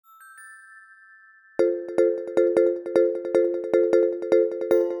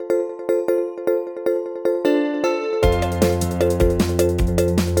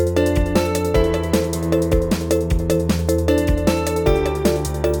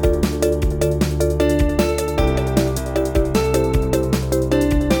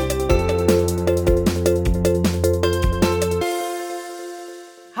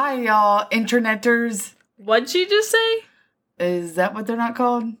interneters. What'd she just say? Is that what they're not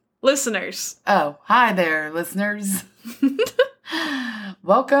called? Listeners. Oh, hi there, listeners.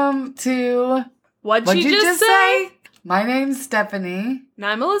 Welcome to What'd she just say? My name's Stephanie. And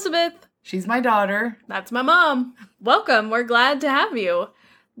I'm Elizabeth. She's my daughter. That's my mom. Welcome. We're glad to have you.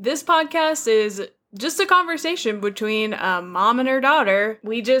 This podcast is just a conversation between a mom and her daughter.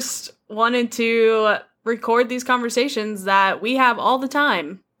 We just wanted to record these conversations that we have all the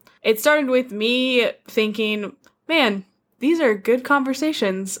time. It started with me thinking, man, these are good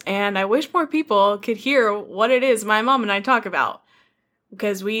conversations, and I wish more people could hear what it is my mom and I talk about.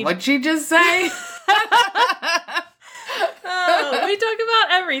 Because What'd she just say? We talk about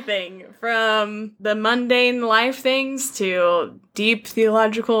everything, from the mundane life things to deep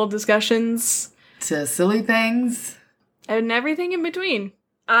theological discussions. To silly things. And everything in between.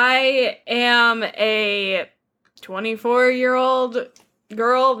 I am a 24-year-old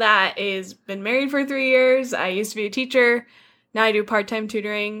girl that is been married for 3 years. I used to be a teacher. Now I do part-time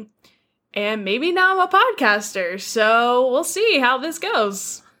tutoring. And maybe now I'm a podcaster. So we'll see how this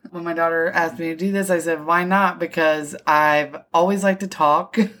goes. When my daughter asked me to do this, I said, why not? Because I've always liked to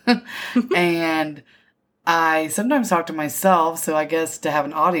talk. And I sometimes talk to myself. So I guess to have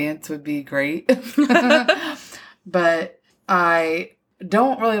an audience would be great. But I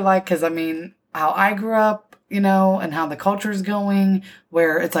don't really like, because how I grew up, and how the culture's going,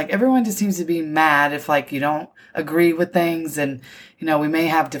 where it's like everyone just seems to be mad if you don't agree with things, and we may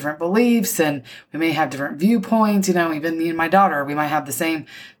have different beliefs and we may have different viewpoints, even me and my daughter, we might have the same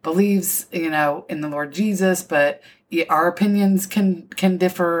beliefs, in the Lord Jesus, but our opinions can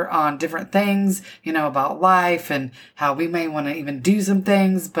differ on different things, about life and how we may want to even do some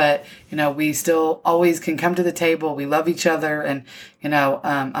things, but, we still always can come to the table. We love each other. And,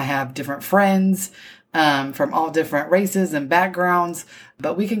 I have different friends, from all different races and backgrounds,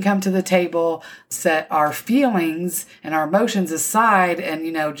 but we can come to the table, set our feelings and our emotions aside and,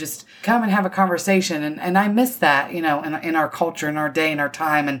 just come and have a conversation. And I miss that, in our culture, in our day, in our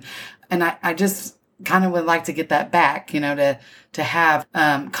time. And I just kind of would like to get that back, to have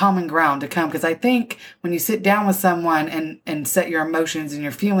common ground to come. Because I think when you sit down with someone and set your emotions and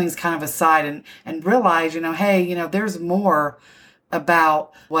your feelings kind of aside and realize, hey, there's more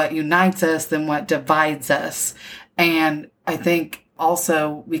about what unites us than what divides us. And I think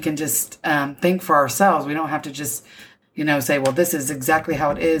also we can just think for ourselves. We don't have to just say, well, this is exactly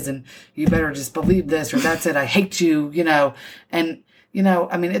how it is, and you better just believe this, or that's it, I hate you, and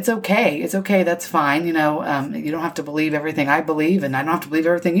it's okay. It's okay. That's fine. You don't have to believe everything I believe, and I don't have to believe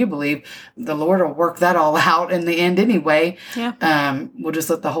everything you believe. The Lord will work that all out in the end anyway. Yeah. We'll just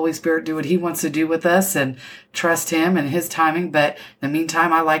let the Holy Spirit do what he wants to do with us and trust him and his timing. But in the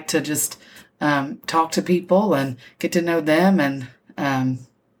meantime, I like to just talk to people and get to know them. And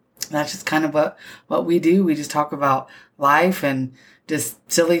that's just kind of what we do. We just talk about life and just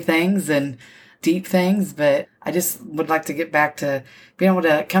silly things and deep things, but I just would like to get back to being able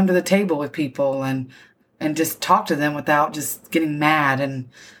to come to the table with people and just talk to them without just getting mad and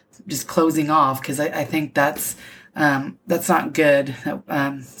just closing off. Cause I think that's not good.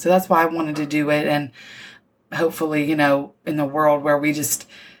 So that's why I wanted to do it. And hopefully, in the world where we just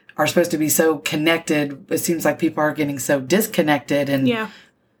are supposed to be so connected, it seems like people are getting so disconnected. And yeah.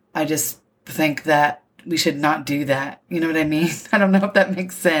 I just think that we should not do that. You know what I mean? I don't know if that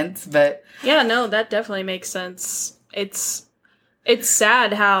makes sense, but yeah, no, that definitely makes sense. It's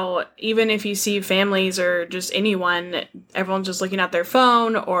sad how even if you see families or just anyone, everyone's just looking at their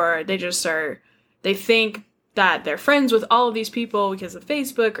phone, or they think that they're friends with all of these people because of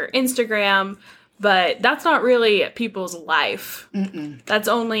Facebook or Instagram, but that's not really people's life. Mm-mm. That's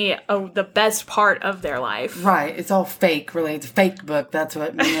only the best part of their life. Right. It's all fake, really. It's a fake book. That's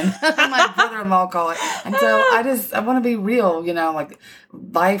what me and my brother-in-law call it. And so I want to be real,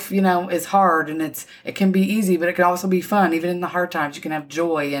 life, is hard, and it can be easy, but it can also be fun. Even in the hard times, you can have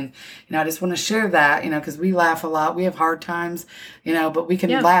joy. And, I just want to share that, because we laugh a lot. We have hard times, but we can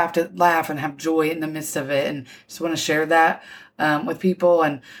laugh and have joy in the midst of it. And just want to share that with people.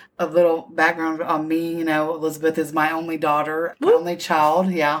 And a little background on me, Elizabeth is my only daughter, my only child.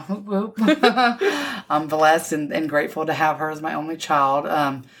 Yeah. I'm blessed and grateful to have her as my only child.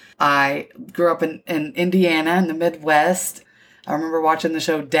 I grew up in Indiana in the Midwest. I remember watching the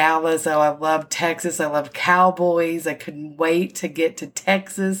show Dallas. Oh, I loved Texas. I loved cowboys. I couldn't wait to get to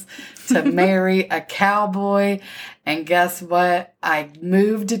Texas to marry a cowboy. And guess what? I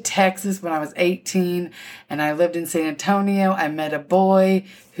moved to Texas when I was 18 and I lived in San Antonio. I met a boy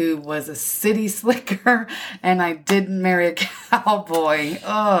who was a city slicker and I didn't marry a cowboy.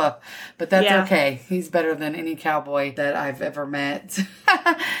 Ugh. But that's okay. He's better than any cowboy that I've ever met.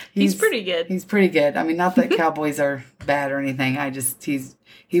 He's pretty good. He's pretty good. I mean, not that cowboys are bad or anything.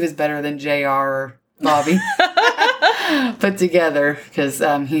 He was better than JR or Bobby put together because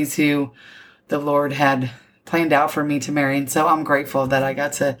he's who the Lord had planned out for me to marry. And so I'm grateful that I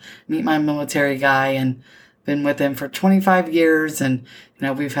got to meet my military guy and been with him for 25 years. And,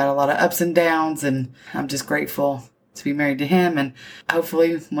 we've had a lot of ups and downs and I'm just grateful to be married to him. And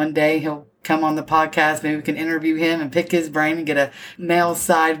hopefully one day he'll come on the podcast. Maybe we can interview him and pick his brain and get a male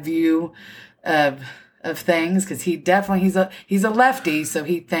side view of things. Cause he's a lefty. So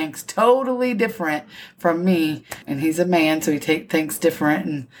he thinks totally different from me and he's a man. So he thinks different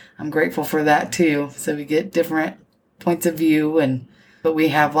and I'm grateful for that too. So we get different points of view but we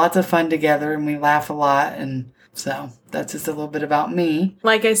have lots of fun together and we laugh a lot. And so that's just a little bit about me.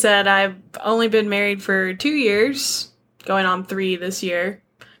 Like I said, I've only been married for 2 years, going on 3 this year.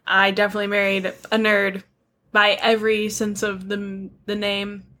 I definitely married a nerd by every sense of the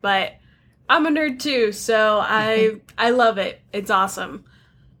name, but I'm a nerd too, so I love it. It's awesome.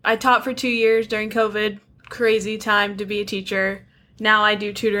 I taught for 2 years during COVID. Crazy time to be a teacher. Now I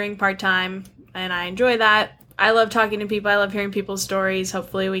do tutoring part-time, and I enjoy that. I love talking to people. I love hearing people's stories.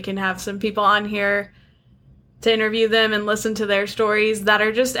 Hopefully we can have some people on here to interview them and listen to their stories that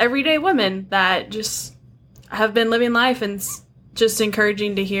are just everyday women that just have been living life, and it's just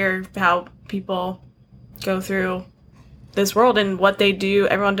encouraging to hear how people go through this world and what they do.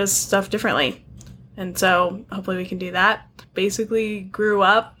 Everyone does stuff differently. And so hopefully we can do that. Basically grew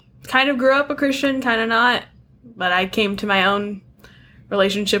up a Christian, kind of not. But I came to my own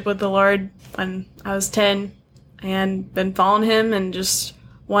relationship with the Lord when I was 10 and been following him and just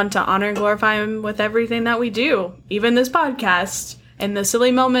want to honor and glorify him with everything that we do. Even this podcast, in the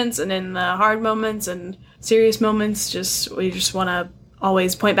silly moments and in the hard moments and serious moments, we just want to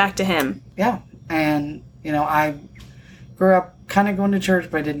always point back to him. Yeah. And, I grew up kind of going to church,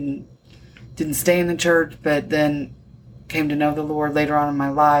 but I didn't stay in the church, but then came to know the Lord later on in my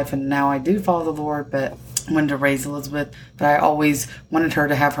life. And now I do follow the Lord, but I wanted to raise Elizabeth, but I always wanted her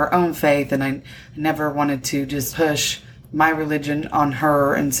to have her own faith. And I never wanted to just push my religion on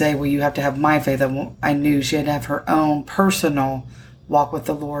her and say, well, you have to have my faith. I knew she had to have her own personal walk with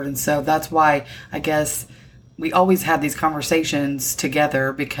the Lord. And so that's why I guess we always had these conversations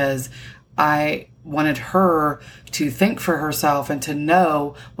together, because I wanted her to think for herself and to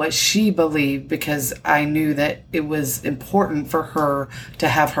know what she believed, because I knew that it was important for her to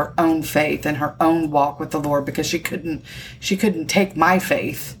have her own faith and her own walk with the Lord, because she couldn't take my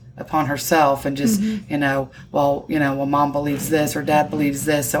faith upon herself and just, well, mom believes this or dad believes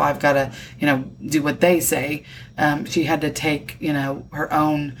this, so I've got to, do what they say. She had to take, her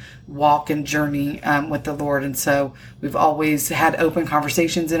own walk and journey with the Lord. And so we've always had open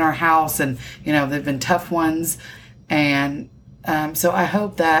conversations in our house, and, they've been tough ones. And so I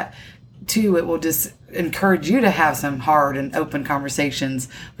hope that, too, it will just encourage you to have some hard and open conversations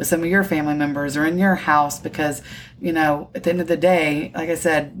with some of your family members or in your house, because, at the end of the day, like I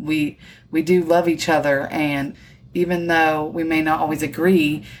said, we do love each other. And even though we may not always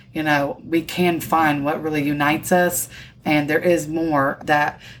agree, we can find what really unites us. And there is more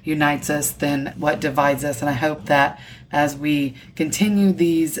that unites us than what divides us. And I hope that as we continue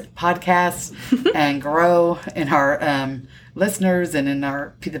these podcasts and grow in our listeners and in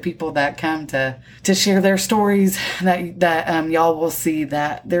the people that come to share their stories, that y'all will see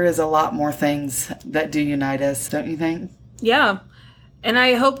that there is a lot more things that do unite us, don't you think? Yeah. And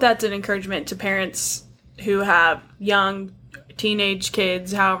I hope that's an encouragement to parents who have young teenage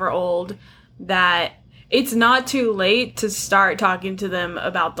kids, however old, that it's not too late to start talking to them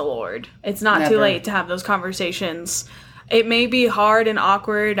about the Lord. It's not too late to have those conversations. It may be hard and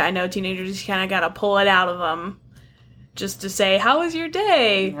awkward. I know teenagers kind of got to pull it out of them just to say, how was your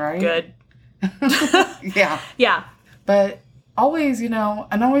day? Right. Good. Yeah. Yeah. But always, and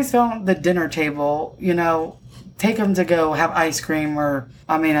always found the dinner table, take them to go have ice cream, or,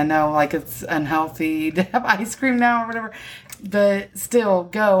 I know like it's unhealthy to have ice cream now or whatever, but still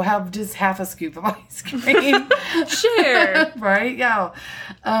go have just half a scoop of ice cream. Sure. Right? Yeah.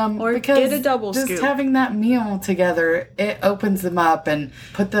 Or get a double just scoop. Just having that meal together, it opens them up, and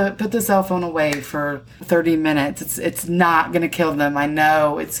put the cell phone away for 30 minutes. It's not going to kill them. I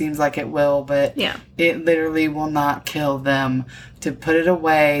know it seems like it will, but yeah, it literally will not kill them to put it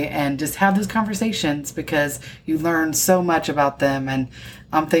away and just have those conversations, because you learn so much about them. And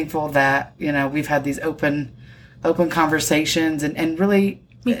I'm thankful that, we've had these open open conversations and really,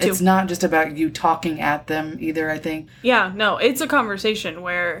 Me too. it's not just about you talking at them either, I think. Yeah, no, it's a conversation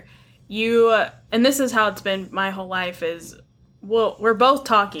where you, and this is how it's been my whole life is, well, we're both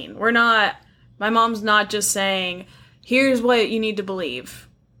talking. My mom's not just saying, here's what you need to believe,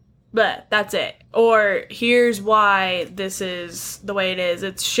 but that's it. Or here's why this is the way it is.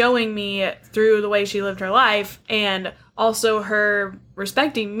 It's showing me through the way she lived her life and also her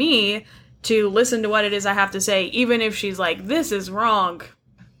respecting me to listen to what it is I have to say, even if she's like, this is wrong.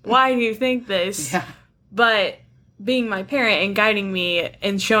 Why do you think this? Yeah. But being my parent and guiding me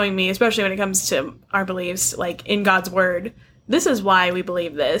and showing me, especially when it comes to our beliefs, like in God's word, this is why we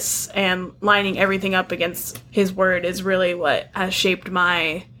believe this, and lining everything up against his word is really what has shaped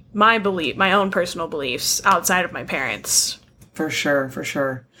my belief, my own personal beliefs outside of my parents. For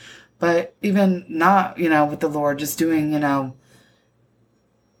sure. But even not, with the Lord, just doing,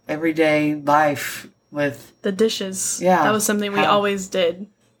 everyday life with The dishes. Yeah. That was something we always did.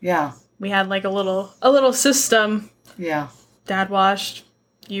 Yeah. We had like a little system. Yeah. Dad washed,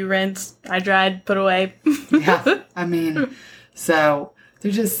 you rinsed, I dried, put away. Yeah. I mean, so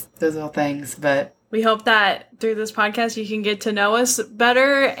they're just those little things, but We hope that through this podcast you can get to know us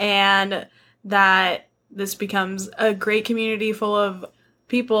better and that this becomes a great community full of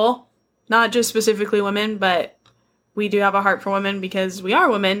people, not just specifically women, but we do have a heart for women because we are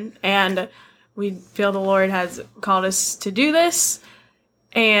women and we feel the Lord has called us to do this,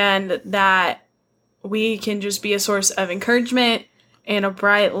 and that we can just be a source of encouragement and a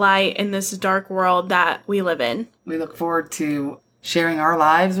bright light in this dark world that we live in. we look forward to sharing our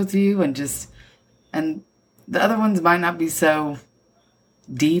lives with you and the other ones might not be so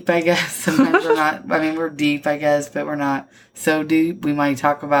deep, I guess. Sometimes we're not, we're deep, I guess, but we're not so deep. We might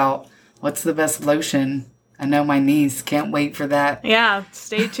talk about what's the best lotion. I know my niece can't wait for that. Yeah,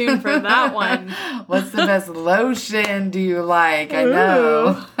 stay tuned for that one. What's the best lotion do you like? I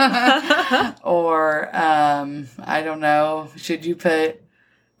know. Or, I don't know. Should you put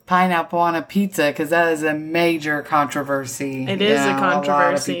pineapple on a pizza? Because that is a major controversy. It is a A lot of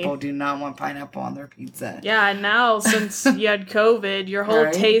controversy. people do not want pineapple on their pizza. Yeah, and now since you had COVID, your whole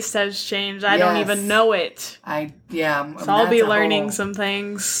Right? taste has changed. I don't Yes. even know it. So I'll be learning some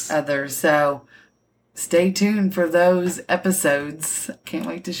things. others. So stay tuned for those episodes. Can't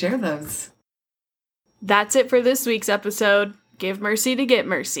wait to share those. That's it for this week's episode. Give mercy to get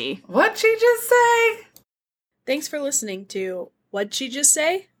mercy. What'd she just say? Thanks for listening to What'd She Just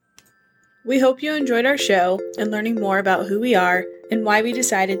Say? We hope you enjoyed our show and learning more about who we are and why we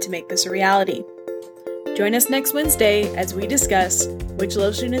decided to make this a reality. Join us next Wednesday as we discuss which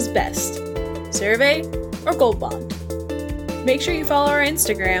lotion is best, CeraVe or Gold Bond. Make sure you follow our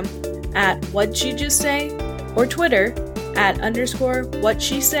Instagram at What'd She Just Say or Twitter at _What'd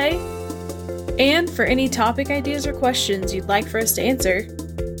She Say. And for any topic ideas or questions you'd like for us to answer,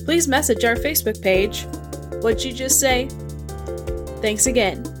 please message our Facebook page, What'd You Just Say? Thanks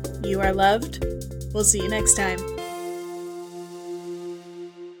again. You are loved. We'll see you next time.